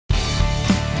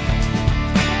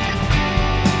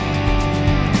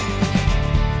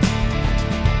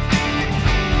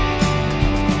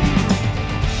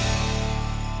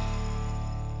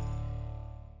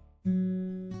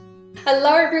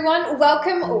Hello everyone,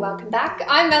 welcome or welcome back.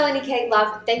 I'm Melanie Kate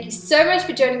Love. Thank you so much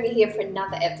for joining me here for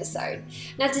another episode.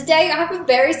 Now today I have a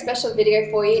very special video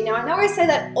for you. Now I know I say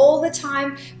that all the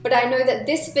time, but I know that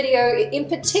this video in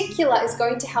particular is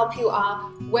going to help you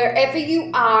wherever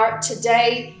you are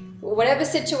today, whatever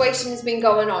situation has been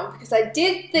going on, because I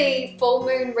did the full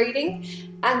moon reading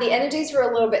and the energies were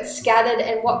a little bit scattered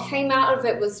and what came out of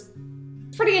it was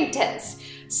pretty intense.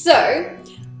 So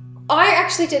I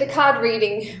actually did a card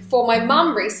reading for my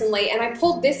mum recently and I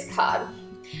pulled this card.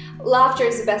 Laughter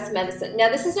is the best medicine. Now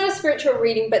this is not a spiritual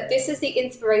reading, but this is the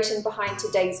inspiration behind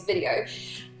today's video.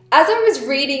 As I was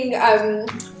reading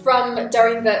from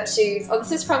Doreen Virtue's,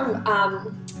 this is from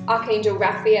Archangel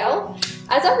Raphael.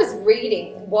 As I was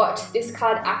reading what this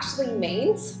card actually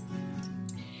means,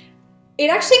 it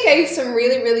actually gave some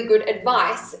really good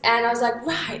advice, and I was like,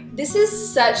 right, this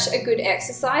is such a good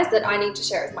exercise that I need to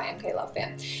share with my MK Love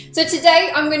fam. So today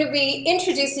I'm going to be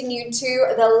introducing you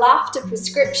to the laughter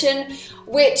prescription,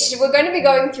 which we're going to be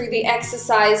going through the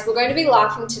exercise. We're going to be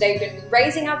laughing today. We're going to be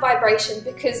raising our vibration,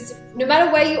 because no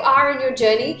matter where you are in your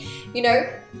journey, you know,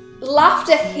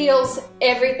 laughter heals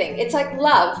everything. It's like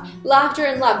love, laughter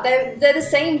and love. They're the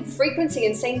same frequency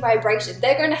and same vibration.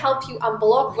 They're going to help you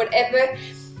unblock whatever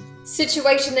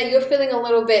situation that you're feeling a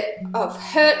little bit of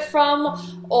hurt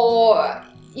from, or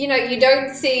you know, you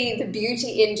don't see the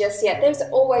beauty in just yet. There's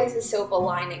always a silver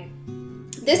lining.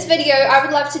 This video I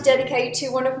would love to dedicate to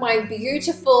one of my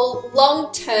beautiful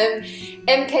long-term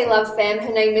MK Love fam.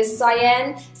 Her name is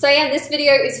Cyan. Cyan, this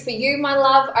video is for you, my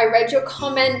love. I read your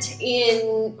comment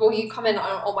well, you comment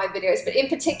on all my videos, but in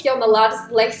particular on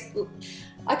the latest,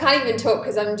 I can't even talk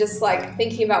because I'm just like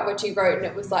thinking about what you wrote, and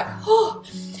it was like, oh.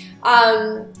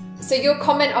 So your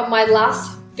comment on my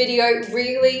last video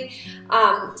really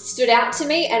stood out to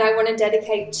me, and I want to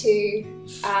dedicate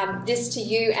this to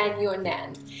you and your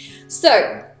Nan.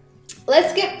 So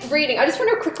let's get reading. I just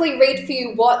want to quickly read for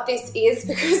you what this is,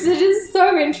 because it is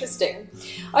so interesting.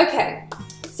 Okay,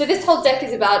 so this whole deck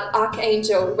is about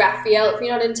Archangel Raphael. If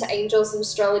you're not into angels and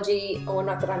astrology, or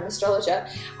not that I'm an astrologer,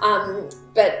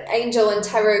 but angel and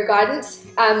tarot guidance,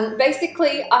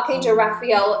 basically Archangel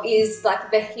Raphael is like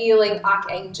the healing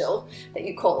archangel that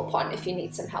you call upon if you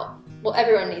need some help. Well,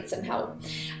 everyone needs some help.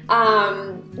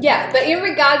 Yeah, but in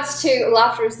regards to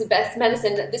laughter is the best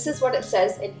medicine, this is what it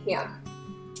says in here.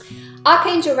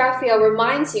 Archangel Raphael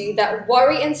reminds you that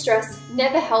worry and stress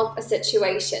never help a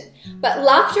situation, but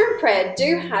laughter and prayer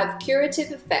do have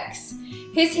curative effects.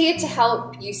 He's here to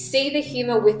help you see the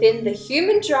humor within the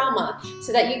human drama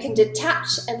so that you can detach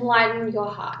and lighten your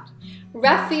heart.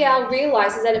 Raphael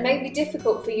realizes that it may be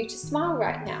difficult for you to smile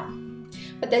right now,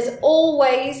 but there's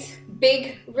always a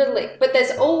big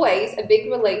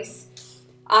release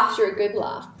after a good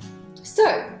laugh.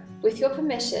 So, with your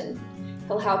permission,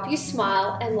 he'll help you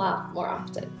smile and laugh more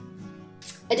often.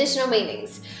 Additional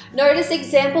meanings. Notice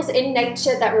examples in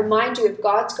nature that remind you of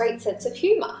God's great sense of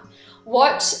humor.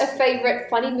 Watch a favorite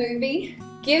funny movie.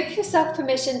 Give yourself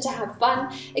permission to have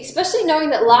fun, especially knowing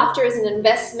that laughter is an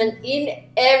investment in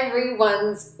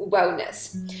everyone's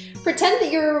wellness. Pretend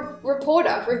that you're a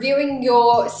reporter reviewing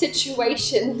your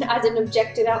situation as an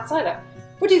objective outsider.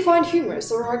 What do you find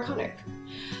humorous or iconic?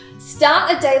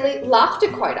 Start a daily laughter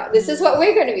quota. This is what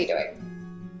we're going to be doing.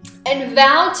 And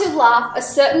vow to laugh a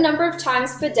certain number of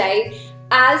times per day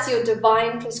as your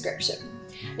divine prescription.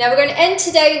 Now we're going to end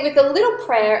today with a little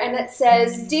prayer, and it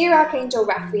says, Dear Archangel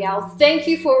Raphael, thank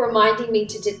you for reminding me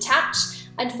to detach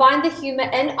and find the humor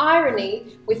and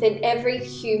irony within every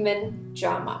human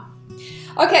drama.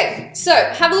 Okay, so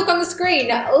have a look on the screen.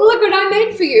 Look what I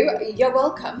made for you. You're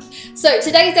welcome. So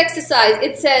today's exercise,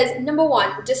 it says, number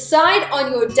 1, decide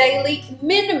on your daily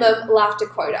minimum laughter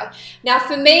quota. Now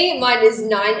for me, mine is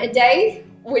 9 a day,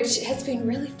 which has been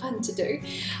really fun to do.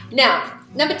 Now,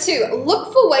 number 2,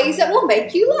 look for ways that will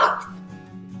make you laugh.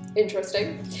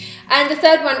 Interesting. And the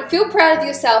third one, feel proud of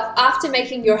yourself after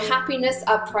making your happiness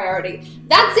a priority.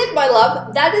 That's it, my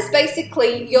love. That is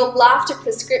basically your laughter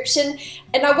prescription.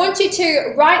 And I want you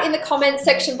to write in the comment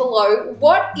section below,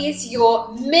 what is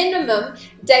your minimum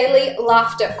daily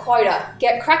laughter quota?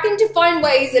 Get cracking to find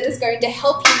ways that is going to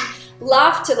help you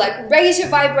laugh, to like raise your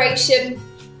vibration.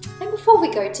 And before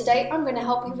we go today, I'm going to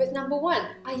help you with number 1.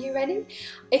 Are you ready?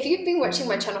 If you've been watching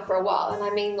my channel for a while, and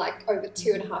I mean like over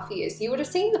 2.5 years, you would have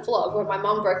seen the vlog where my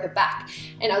mom broke her back,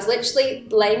 and I was literally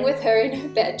laying with her in her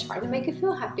bed trying to make her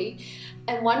feel happy.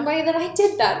 And one way that I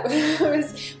did that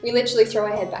was we literally throw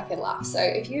our head back and laugh. So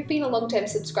if you've been a long-term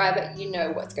subscriber, you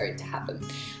know what's going to happen.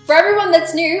 For everyone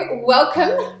that's new,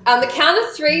 welcome. On the count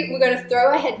of 3, we're going to throw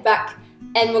our head back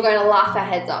and we're going to laugh our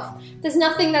heads off. There's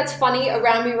nothing that's funny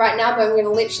around me right now, but I'm going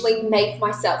to literally make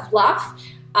myself laugh.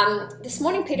 This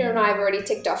morning, Peter and I have already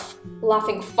ticked off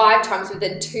laughing 5 times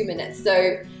within 2 minutes.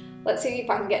 So let's see if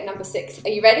I can get number 6. Are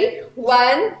you ready?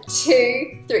 1,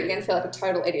 2, 3. You're gonna feel like a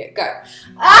total idiot. Go.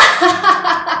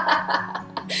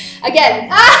 Again.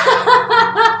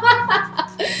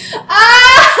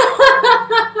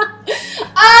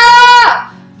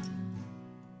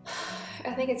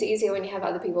 I think it's easier when you have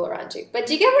other people around you. But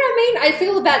do you get what I mean? I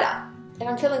feel better. And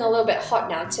I'm feeling a little bit hot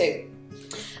now too.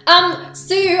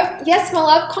 So yes, my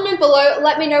love, comment below.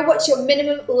 Let me know what's your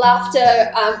minimum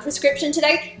laughter prescription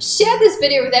today. Share this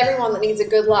video with everyone that needs a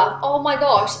good laugh. Oh my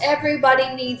gosh,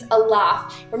 everybody needs a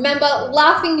laugh. Remember,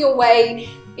 laughing your way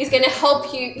is going to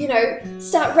help you, you know,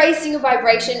 start raising your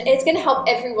vibration. It's going to help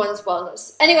everyone's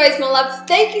wellness. Anyways, my love,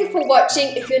 thank you for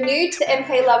watching. If you're new to the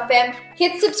MK Love Fam,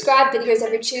 hit subscribe. Videos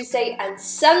every Tuesday and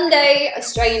Sunday,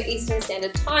 Australian Eastern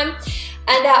Standard Time.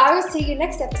 And I will see you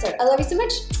next episode. I love you so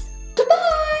much.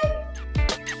 Goodbye.